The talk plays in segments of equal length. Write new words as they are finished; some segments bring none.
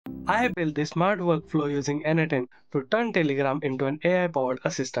I built this smart workflow using n8n to turn Telegram into an AI-powered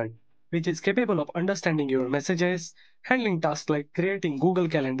assistant, which is capable of understanding your messages, handling tasks like creating Google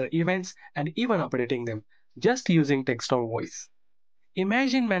Calendar events, and even updating them, just using text or voice.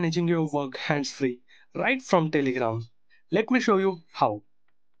 Imagine managing your work hands-free, right from Telegram. Let me show you how.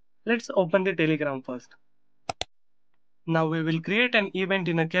 Let's open the Telegram first. Now we will create an event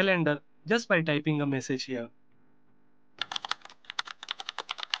in a calendar just by typing a message here.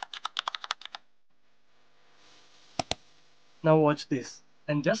 Now watch this.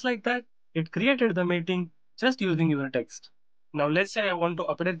 And just like that, it created the meeting just using your text. Now let's say I want to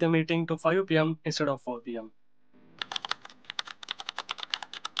update the meeting to 5 p.m. instead of 4 p.m.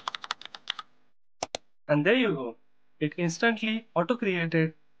 And there you go. It instantly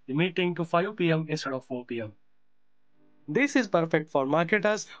auto-created the meeting to 5 p.m. instead of 4 p.m. This is perfect for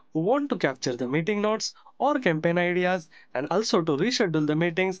marketers who want to capture the meeting notes or campaign ideas and also to reschedule the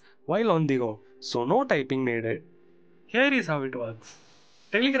meetings while on the go. So no typing needed. Here is how it works.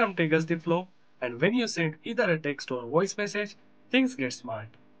 Telegram triggers the flow, and when you send either a text or voice message, things get smart.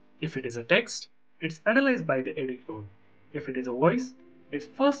 If it is a text, it's analyzed by the edit code. If it is a voice, it's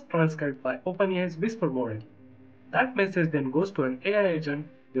first transcribed by OpenAI's Whisper model. That message then goes to an AI agent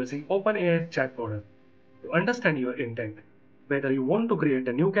using OpenAI's chat model to understand your intent, whether you want to create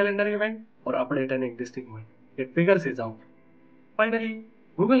a new calendar event or update an existing one. It figures it out. Finally,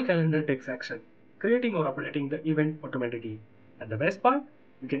 Google Calendar takes action, creating or updating the event automatically. And the best part,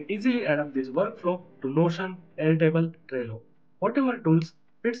 you can easily adapt this workflow to Notion, Airtable, Trello, whatever tools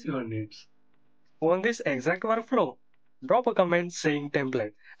fits your needs. On this exact workflow, drop a comment saying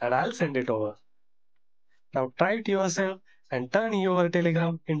template and I'll send it over. Now try it yourself and turn your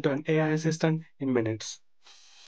Telegram into an AI assistant in minutes.